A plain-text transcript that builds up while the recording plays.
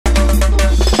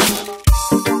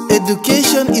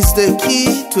Education is the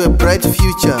key to a bright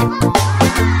future.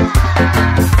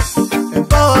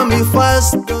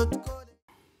 empowermefirst.college.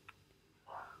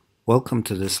 Welcome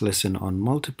to this lesson on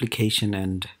multiplication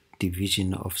and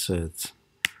division of surds.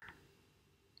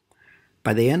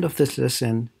 By the end of this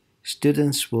lesson,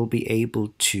 students will be able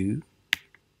to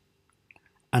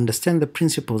understand the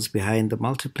principles behind the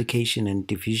multiplication and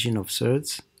division of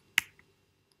surds,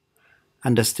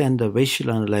 understand the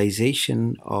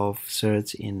rationalization of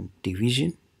surds in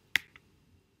division.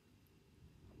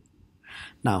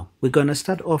 Now, we're going to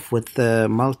start off with the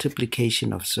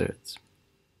multiplication of surds.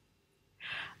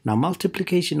 Now,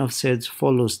 multiplication of surds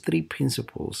follows three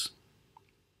principles.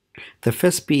 The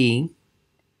first being,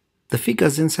 the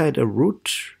figures inside a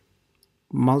root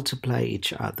multiply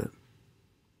each other.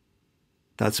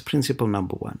 That's principle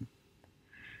number one.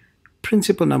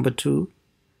 Principle number two,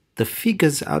 the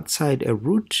figures outside a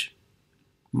root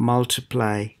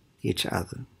multiply each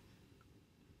other.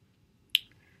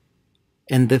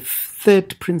 And the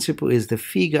third principle is the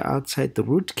figure outside the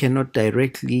root cannot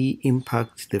directly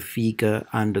impact the figure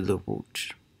under the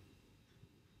root.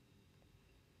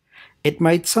 It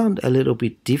might sound a little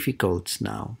bit difficult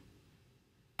now,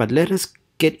 but let us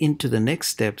get into the next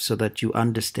step so that you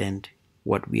understand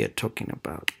what we are talking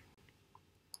about.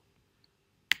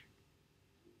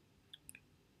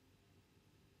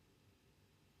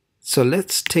 So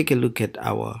let's take a look at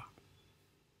our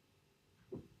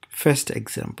first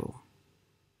example.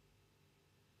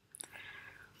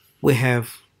 We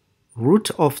have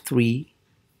root of 3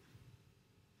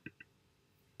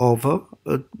 over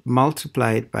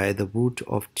multiplied by the root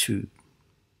of 2.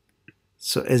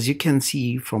 So as you can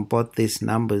see from both these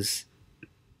numbers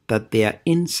that they are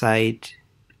inside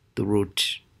the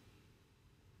root.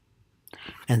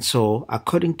 And so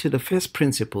according to the first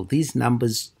principle, these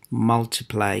numbers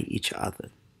multiply each other.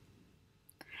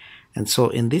 And so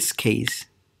in this case,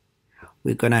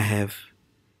 we're going to have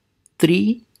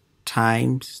 3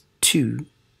 times 2,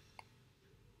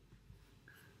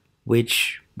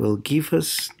 which will give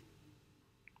us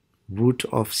root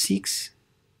of 6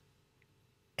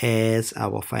 as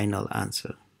our final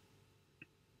answer.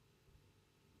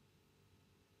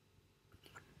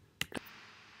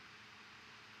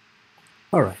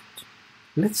 Alright,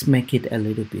 let's make it a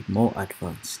little bit more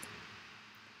advanced.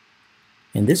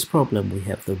 In this problem, we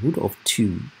have the root of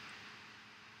 2,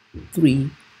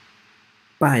 3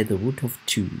 by the root of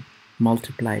 2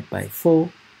 multiplied by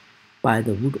 4 by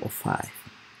the root of 5.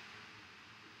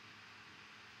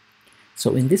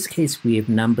 So in this case, we have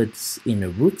numbers in a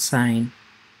root sign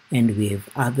and we have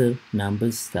other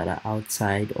numbers that are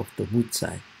outside of the root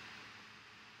sign.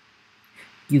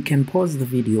 You can pause the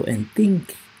video and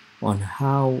think on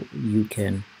how you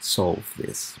can solve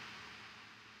this.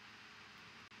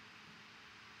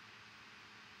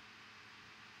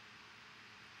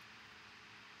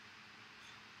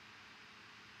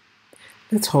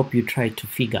 Let's hope you try to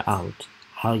figure out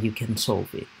how you can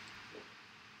solve it.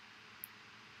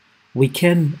 We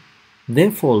can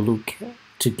therefore look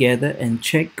together and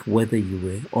check whether you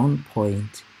were on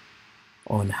point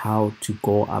on how to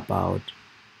go about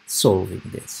solving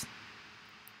this.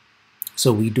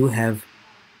 So we do have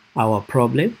our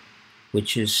problem,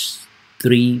 which is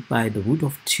 3 by the root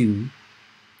of 2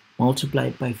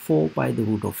 multiplied by 4 by the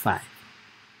root of 5.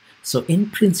 So in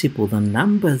principle, the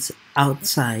numbers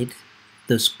outside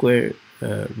the square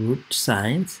root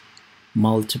signs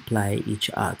multiply each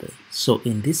other. So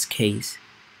in this case,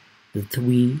 the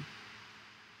 3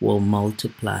 will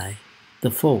multiply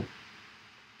the 4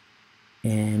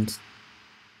 and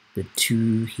the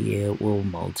 2 here will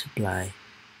multiply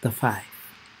the 5.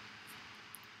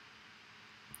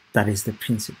 That is the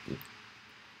principle.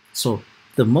 So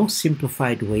the most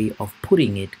simplified way of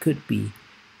putting it could be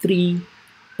 3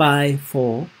 by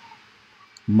 4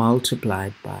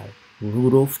 multiplied by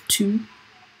root of 2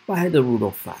 by the root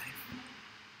of 5.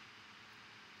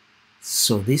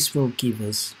 So this will give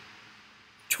us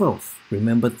 12.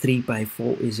 Remember, 3 by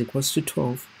 4 is equals to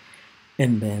 12.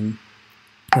 And then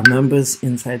the numbers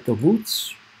inside the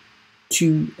roots,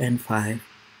 2 and 5,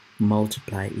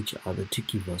 multiply each other to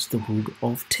give us the root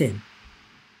of 10.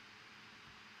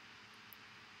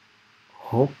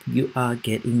 Hope you are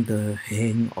getting the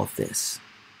hang of this.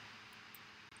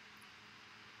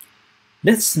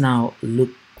 Let's now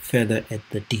look further at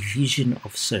the division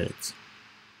of surds.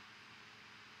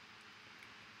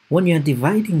 When you are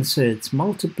dividing surds,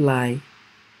 multiply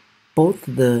both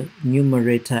the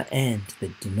numerator and the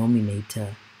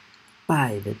denominator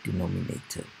by the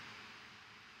denominator.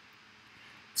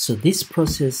 So this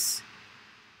process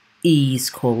is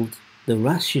called the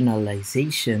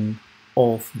rationalization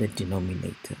of the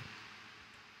denominator.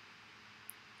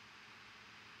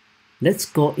 Let's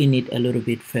go in it a little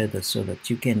bit further so that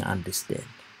you can understand.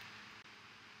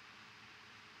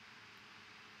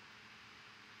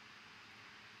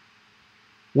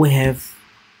 We have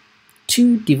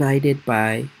 2 divided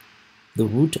by the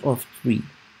root of 3.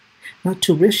 Now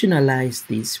to rationalize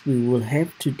this, we will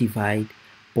have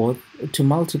to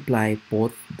multiply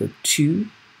both the 2,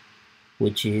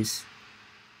 which is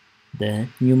the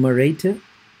numerator,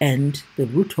 and the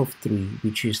root of 3,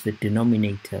 which is the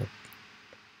denominator,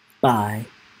 by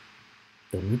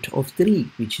the root of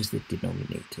 3, which is the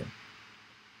denominator.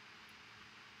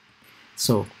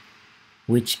 So,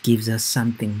 which gives us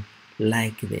something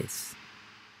like this.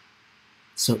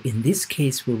 So in this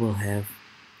case, we will have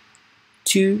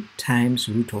 2 times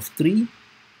root of 3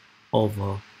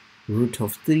 over root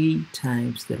of 3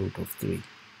 times the root of 3.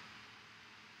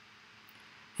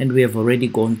 And we have already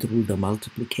gone through the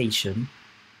multiplication.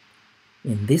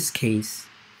 In this case,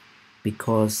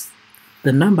 because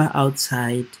the number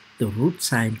outside the root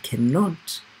sign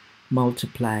cannot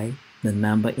multiply the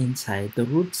number inside the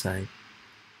root sign,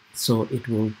 so it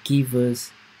will give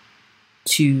us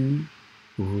 2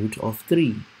 root of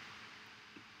 3.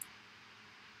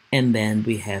 And then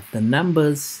we have the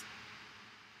numbers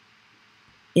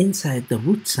inside the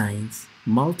root signs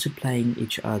multiplying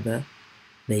each other.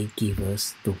 They give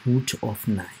us the root of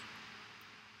 9.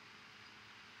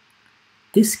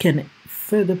 This can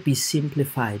further be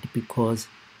simplified because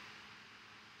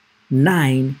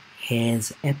 9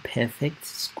 has a perfect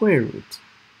square root.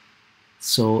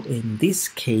 So in this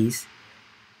case,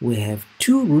 we have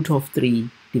 2 root of 3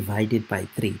 divided by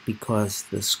 3 because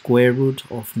the square root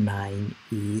of 9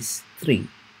 is 3.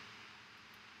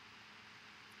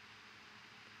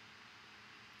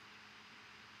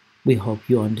 We hope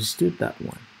you understood that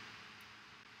one.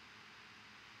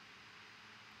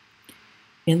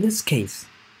 In this case,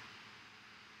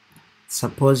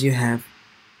 suppose you have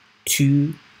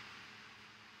 2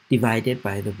 divided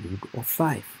by the root of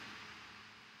 5.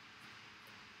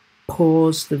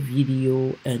 Pause the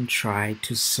video and try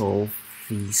to solve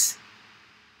this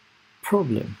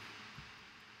problem.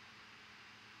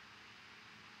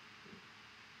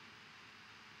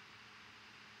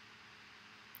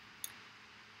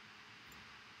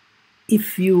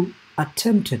 If you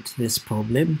attempted this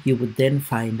problem, you would then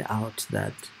find out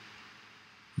that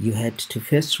you had to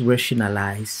first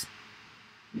rationalize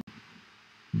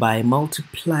by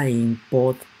multiplying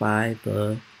both by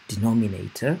the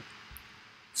denominator.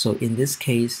 So in this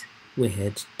case, we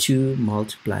had 2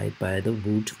 multiplied by the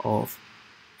root of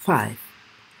 5.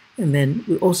 And then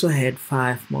we also had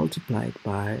 5 multiplied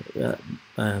by the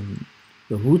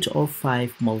root of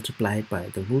 5 multiplied by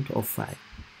the root of 5.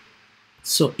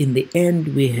 So in the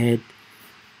end, we had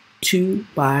 2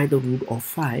 by the root of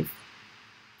 5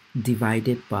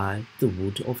 divided by the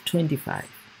root of 25.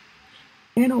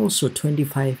 And also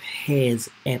 25 has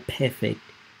a perfect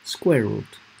square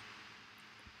root,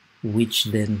 which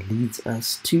then leads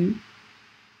us to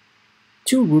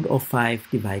 2 root of 5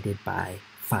 divided by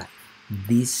 5.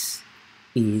 This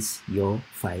is your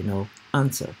final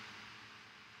answer.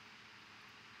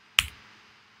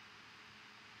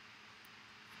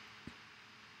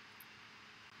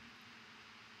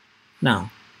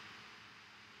 Now,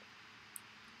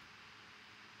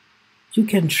 you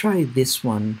can try this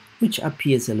one, which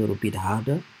appears a little bit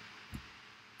harder.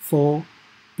 4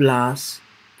 plus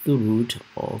the root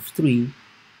of 3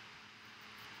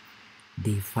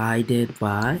 divided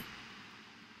by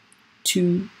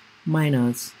 2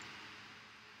 minus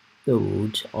the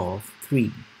root of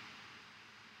 3.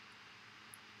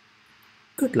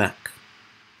 Good luck.